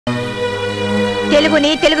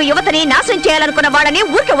తెలుగుని తెలుగు యువతని నాశనం చేయాలనుకున్న వాళ్ళని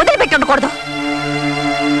ఊరికి వదిలిపెట్టి ఉండకూడదు.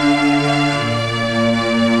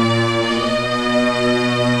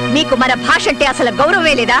 మీకు మన భాష అంటే అసలు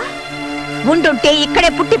గౌరవమే లేదా? ఉండుంటే ఇక్కడే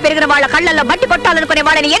పుట్టి పెరిగిన వాళ్ళ కళ్ళల్లో బట్టి కొట్టాలనుకునే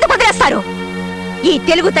వాళ్ళని ఎందుకు వదిలేస్తారు? ఈ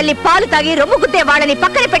తెలుగు తల్లి పాలు తాగి రొమ్ము గుద్దే వాళ్ళని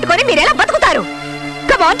పక్కన పెట్టుకొని మీరెలా బతుకుతారు?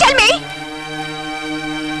 Come on tell me.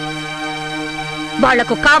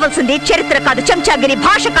 వాళ్లకు కావాల్సింది చరిత్ర కాదు, చెంచాగిరి,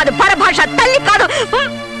 భాష కాదు, పరభాష, తల్లి కాదు.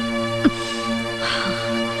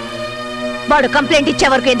 వాడు కంప్లైంట్ ఇచ్చే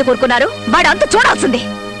వరకు ఎందుకు ఊరుకున్నారు? వాడు అంత చూడాల్సింది.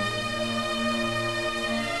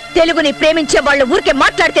 తెలుగుని ప్రేమించే వాళ్ళు ఊరికే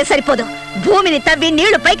మాట్లాడితే సరిపోదు. భూమిని తవ్వి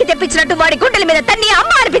నీళ్లు పైకి తెప్పించినట్టు వాడి గుండెల మీద తన్ని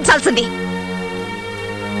అమ్మ అనిపించాల్సింది.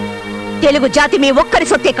 తెలుగు జాతి మీ ఒక్కరి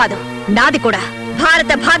సొత్తే కాదు, నాది కూడా.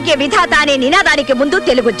 భారత భాగ్య విధాత అనే నినాదానికి ముందు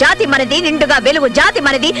తెలుగు జాతి మనది, నిండుగా వెలుగు జాతి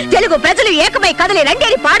మనది, తెలుగు ప్రజలు ఏకమై కదలి రండి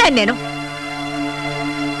అని పాడాను నేను.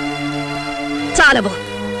 చాలవు.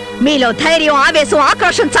 మీలో ధైర్యం, ఆవేశం,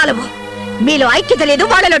 ఆక్రోశం చాలవు. మీలో ఐక్యత లేదు,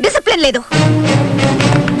 వాళ్ళలో డిసిప్లిన్ లేదు.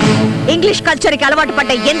 ఇంగ్లీష్ కల్చర్ కి అలవాటు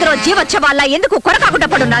పడ్డ ఎందరో జీవోత్సవాల్లా ఎందుకు కొరకాకుండా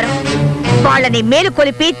పడున్నారు? వాళ్ళని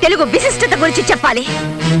మేలుకొలిపి తెలుగు విశిష్టత గురించి చెప్పాలి.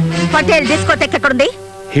 పటేల్ డిస్కోటెక్ ఎక్కడుంది?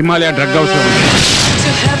 హిమాలయ డ్రగ్ హౌస్ లో ఉంది.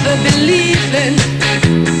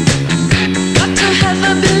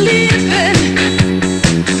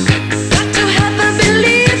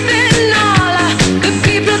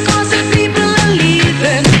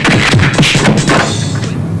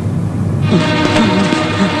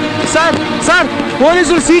 సార్ సార్,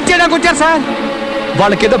 పోలీసులు సీజ్ చేయడానికి వచ్చారు సార్.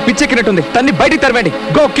 వాళ్ళకేదో పిచ్చెక్కినట్టుంది, తన్ని బయటికి తరవండి.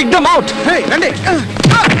 Go kick them out. రండి.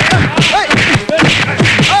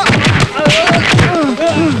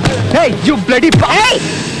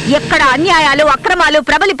 ఎక్కడ అన్యాయాలు అక్రమాలు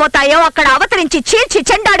ప్రబలిపోతాయో అక్కడ అవతరించి చీల్చి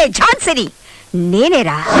చెండాడే ఝాన్సీని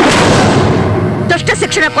నేనేరా. దుష్ట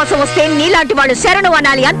శిక్షణ కోసం వస్తే నీలాంటి వాళ్ళు శరణు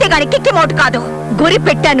అనాలి, అంతేగాని కిక్కిమౌట్ కాదు. గురి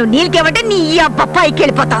పెట్టాను నీళ్ళకేమంటే నీ అబ్బ పైకి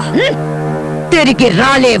వెళ్ళిపోతా, తిరిగి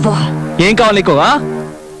రాలేవు. ఏం కావాలి నీకు?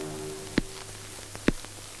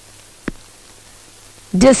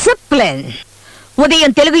 డిసిప్లిన్.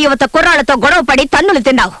 ఉదయం తెలుగు యువత కుర్రాళ్లతో గొడవ పడి తన్నులు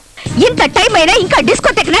తిన్నావు. ఇంత టైం అయినా ఇంకా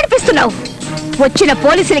డిస్కోటెక్ నడిపిస్తున్నావు. వచ్చిన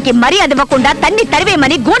పోలీసులకి మర్యాద ఇవ్వకుండా తన్ని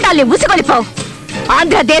తరివేమని గూండాల్ని ఉసుగొలిపావు.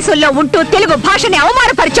 ఆంధ్రదేశంలో ఉంటూ తెలుగు భాషని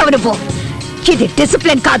అవమానపరిచావు నువ్వు. ఇది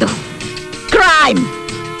డిసిప్లిన్ కాదు, క్రైమ్.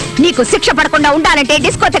 నీకు శిక్ష పడకుండా ఉండాలంటే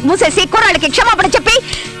డిస్కోటెక్ మూసేసి కుర్రాళ్ళకి క్షమాపణ చెప్పి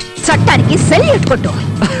చట్టానికి సెల్యూట్ కొట్టు.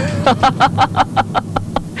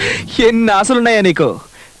 ఎన్ని ఆశలున్నాయా నీకు?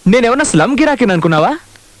 నేనేమన్నా స్లమ్ గిరాకిని అనుకున్నావా?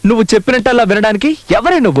 నువ్వు చెప్పినట్టల్లా వినడానికి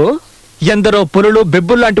ఎవరే నువ్వు? ఎందరో పులులు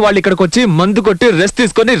బెబ్బులు లాంటి వాళ్ళు ఇక్కడికి వచ్చి మందు కొట్టి రెస్ట్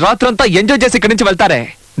తీసుకొని రాత్రంతా ఎంజాయ్ చేసి ఇక్కడి నుంచి వెళ్తారే.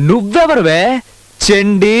 నువ్వెవరువే?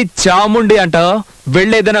 చెండి చాముండి అంటావు.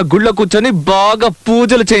 వెళ్ళేదైనా గుళ్ళో కూర్చొని బాగా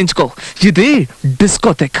పూజలు చేయించుకో. ఇది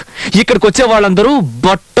డిస్కోటెక్. ఇక్కడికి వచ్చే వాళ్ళందరూ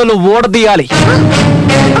బట్టలు ఓడదీయాలి.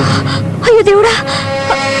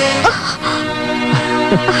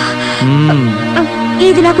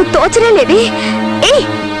 ఇది నాకు తోచనే లేది.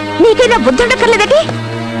 నీకైనా బుద్ధుండక్కర్లేదటి?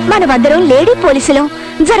 మనమందరం లేడీ పోలీసులు.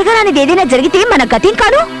 జరగరానిది ఏదైనా జరిగితే మన గతం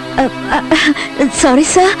కాదు. సారీ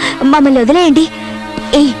సార్, మమ్మల్ని వదిలేయండి.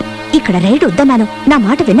 ఇక్కడ రైడ్ వద్దన్నాను, నా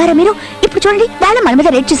మాట విన్నారా మీరు? ఇప్పుడు చూడండి, వాళ్ళ మన మీద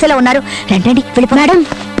రైడ్ చేసేలా ఉన్నారు. రండి వెళ్ళిపో. మేడం,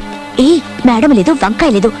 మేడం లేదు,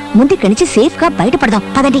 వంకాయ లేదు. ముందు ఇక్కడి నుంచి సేఫ్ గా బయటపడదాం.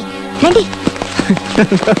 పదండి, రండి.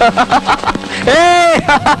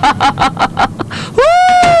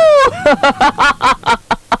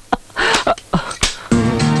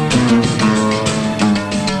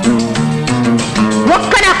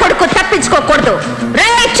 ఒక్క నా కొడుకు తప్పించుకోకూడదు. రే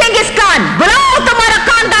చెంగిస్ ఖాన్, బులాओ तुम्हारा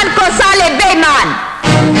खानदान को साले बेईमान.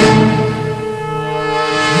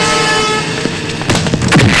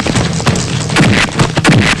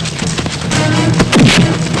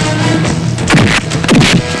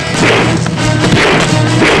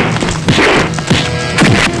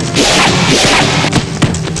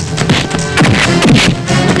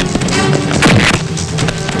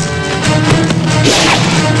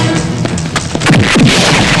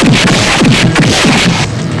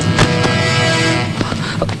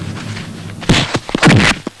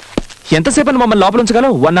 ఎంతసేపు మమ్మల్ని లోపల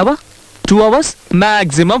ఉంచగలవు? 1 hour, 2 hours,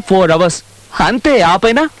 మాక్సిమం 4 hours. అంతే,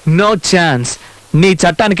 ఆపైనా నో ఛాన్స్. నీ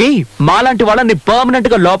చట్టానికి మాలాంటి వాళ్ళని పర్మనెంట్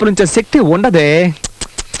గా లోపలుంచే శక్తి ఉండదే.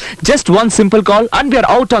 Just 1 simple call and we are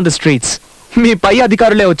out on the streets. మీ పై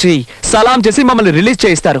అధికారులే వచ్చి సలాం చేసి మమ్మల్ని రిలీజ్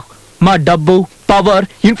చేయిస్తారు. మా డబ్బు, పవర్,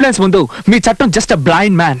 ఇన్ఫ్లుయెన్స్ ముందు మీ చట్టం just a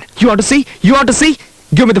blind man. You want to see? You want to see?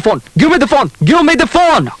 Give me the phone. Give me the phone. Give me the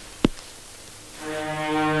phone.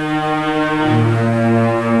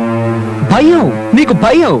 భయం, నీకు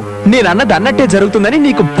భయం. నేను అన్నది అన్నట్టే జరుగుతుందని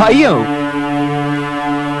నీకు భయం.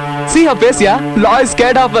 See her face, yeah? Law is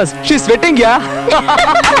scared of us. She's sweating, yeah?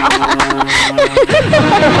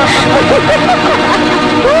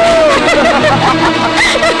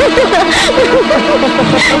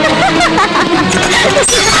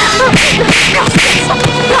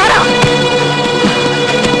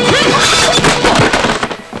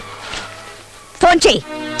 Phone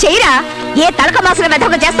చెయ్యిరా. ఏ తలక మాసిన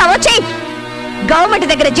వెధక చేస్తావో చెయ్యి. గవర్నమెంట్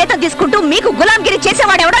దగ్గర జీతం తీసుకుంటూ మీకు గులాంగిరి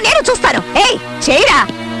చేసేవాడెవడో నేను చూస్తాను. ఏయ్ చెయ్యిరా.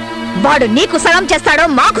 వాడు నీకు సలాం చేస్తాడో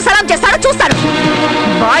మాకు సలాం చేస్తాడో చూస్తాను.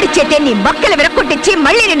 వాడి చేతే నీ మక్కలు విరక్కొట్టించి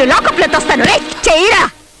మళ్ళీ నిన్ను లాకప్ లో తోస్తాను. రే చెయ్యిరా.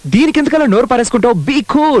 దీనికి ఎందుకలా నోరు పారేసుకుంటావు? Be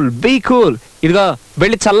cool, be cool. ఇదిగా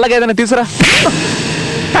వెళ్ళి చల్లగా ఏదైనా తీసురా.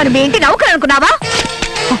 తను మీ ఇంటి నౌకరు అనుకున్నావా?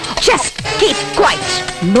 Just keep quiet.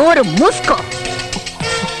 నోరు మూసుకో.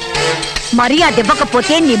 మర్యాద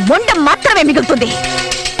ఇవ్వకపోతే నీ మొండం మాత్రమే మిగులుతుంది.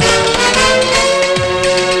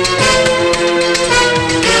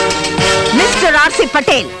 మిస్టర్ ఆర్సి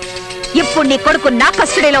పటేల్, ఇప్పుడు నీ కొడుకు నా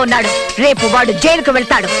కస్టడీలో ఉన్నాడు. రేపు వాడు జైలుకు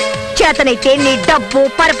వెళ్తాడు. చేతనైతే నీ డబ్బు,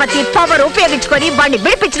 పరపతి, పవర్ ఉపయోగించుకొని వాడిని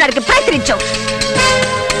విడిపించడానికి ప్రయత్నించు.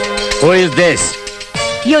 Who is this?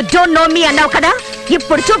 You don't know మీ అన్నావు కదా.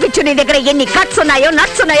 ఇప్పుడు చూపించు నీ దగ్గర ఎన్ని కట్స్ ఉన్నాయో,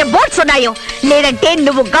 నట్స్ ఉన్నాయో, బోట్స్ ఉన్నాయో. లేదంటే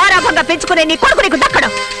నువ్వు గారాభంగా పెంచుకునే నీ కొడుకు నీకు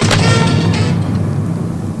దక్కడం.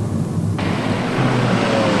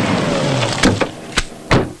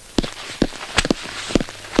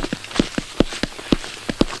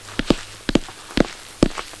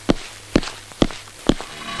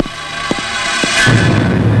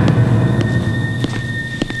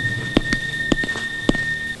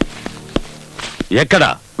 ఎక్కడ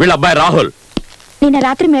వీళ్ళ అబ్బాయి రాహుల్? నిన్న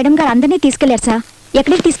రాత్రి మేడం గారు అందరినీ తీసుకెళ్లారు సార్.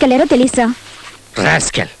 ఎక్కడికి తీసుకెళ్లారో తెలియదు సార్.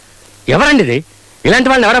 రాస్కెల్. ఎవరండి ఇది? ఇలాంటి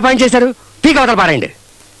వాళ్ళని ఎవరు అపాయింట్ చేశారు? పీక్ అవతల పారండి.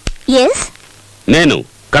 ఎస్ నేను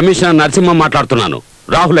కమిషనర్ నరసింహ మాట్లాడుతున్నాను.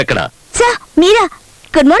 రాహుల్ ఎక్కడ? సార్ మీరా?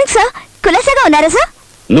 Good morning sir. కులాసాగా ఉన్నారా సార్?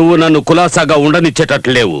 నువ్వు నన్ను కులాసాగా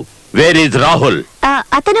ఉండనిచ్చేటట్లు లేవు. Where is Rahul?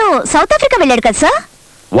 అతను సౌత్ ఆఫ్రికా వెళ్ళాడు కదా సార్.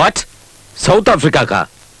 వాట్? సౌత్ ఆఫ్రికాకా?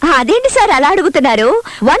 అదేంటి సార్ అలా అడుగుతున్నారు?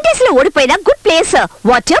 1 days లో ఓడిపోయిన good place.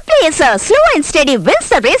 What your place? Slow and steady wins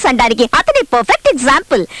the race అనడానికి అతని పర్ఫెక్ట్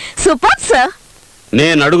ఎగ్జాంపుల్. Super sir.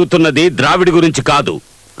 నేను అడుగుతున్నది ద్రావిడ్ గురించి కాదు,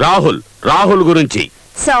 రాహుల్ గురించి.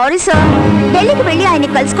 Sorry sir. ఢిల్లీకి వెళ్లి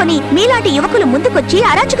ఆయన కలుసుకొని మీలాంటి యువకులు ముందుకొచ్చి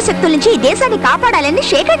అరాచక శక్తుల నుంచి ఈ దేశాన్ని కాపాడాలని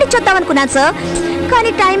షేక్ హ్యాండ్ ఇచ్చొద్దాం అనుకున్నాను సార్.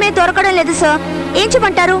 కానీ టైమే దొరకడం లేదు సార్. ఏం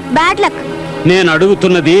చెప్పంటారు? Bad luck. నేను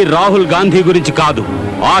అడుగుతున్నది రాహుల్ గాంధీ గురించి కాదు,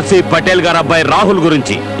 ఆర్సి పటేల్ గారు అబ్బాయి రాహుల్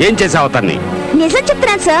గురించి. ఏం చేసావు అతన్ని? నిజం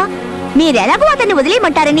చెప్తున్నాను సార్. మీరెలాగో అతన్ని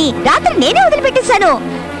వదిలేయమంటారని రాత్రి నేనే వదిలిపెట్టేశాను.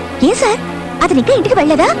 ఏ సార్ అతను ఇంకా ఇంటికి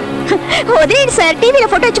వెళ్ళలేదా? వదిలేండి సార్, టీవీలో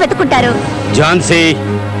ఫోటో వచ్చి వెతుక్కుంటారు.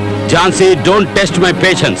 Jhansi don't test my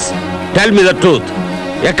patience. Tell me the truth.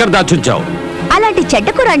 ఎక్కడ దాచుంచావు? అలాంటి చెడ్డ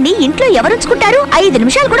కురాన్ని ఇంట్లో ఎవరు ఉంచుకుంటారు? 5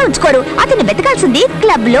 నిమిషాలు కూడా ఉంచుకోరు. అతన్ని వెతకాల్సింది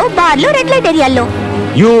క్లబ్ లో, బార్ లో, రెడ్ లైట్ ఏరియాల్లో.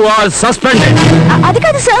 You are suspended. అది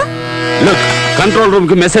కాదు సార్. లుక్, కంట్రోల్ రూమ్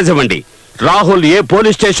కి మెసేజ్ ఇవ్వండి. రాహుల్ ఏ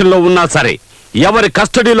పోలీస్ స్టేషన్ లో ఉన్నా సరే, ఎవరి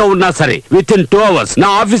కస్టడీలో ఉన్నా సరే, విత్ ఇన్ 2 hours నా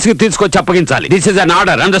ఆఫీస్ కి తీసుకొచ్చి అప్పగించాలి. This is an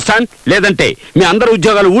order, understand? లేదంటే మీ అందరి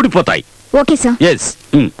ఉద్యోగాలు ఊడిపోతాయి. Okay sir. Yes.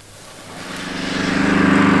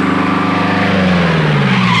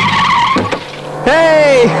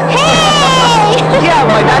 Hey! Yeah,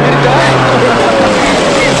 my dad did it.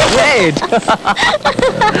 Great.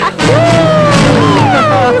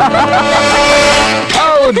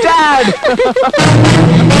 Oh, Dad!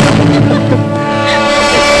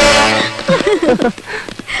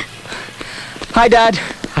 Hi, Dad.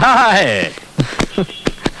 Hi.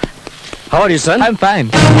 How are you, son? I'm fine.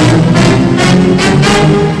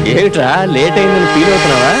 ఏమిట్రా లేట్ అయిందని feel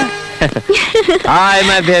అవుతున్నావా? Hi,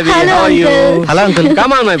 my baby. Hello, How are you? uncle. Hello, uncle.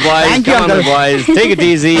 Come on, my boys. Thank you, Come on, my uncle. boys. Take it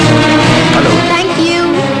easy. Hello. Thank you.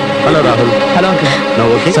 Hello, Rahul. Hello, Uncle. Now,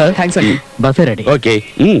 okay? Sir, thanks, Uncle. Buffet ready. Okay.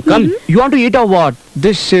 Come. You want to eat or what?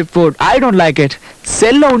 This ship food, I don't like it.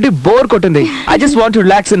 Cell lo undi bore kotundi. I just want to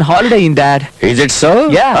relax and holiday in Dad. Is it so?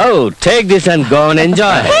 Yeah. Oh, take this and go and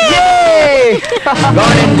enjoy. Yay! Go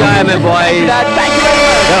and enjoy, my boys. Dad, thank you very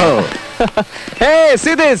much. Go. Hey,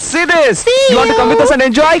 see this, see this. You want to come with us and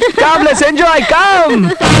enjoy? Come, let's enjoy, come.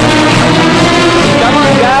 Come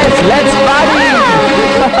on, guys, let's party.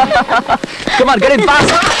 Come on, get in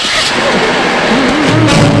fast.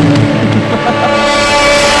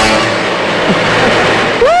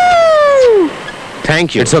 Thank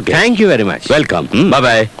you. It's okay. Thank you very much. Welcome.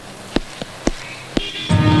 Bye-bye.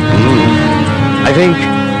 I think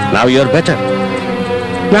now you're better.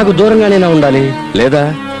 నాకు దూరంగానైనా ఉండాలి, లేదా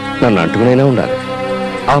నన్ను అంటుకునైనా ఉండాలి.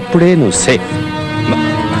 అప్పుడే నువ్వు safe.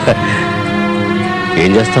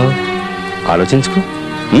 ఏం చేస్తావు? ఆలోచించుకో.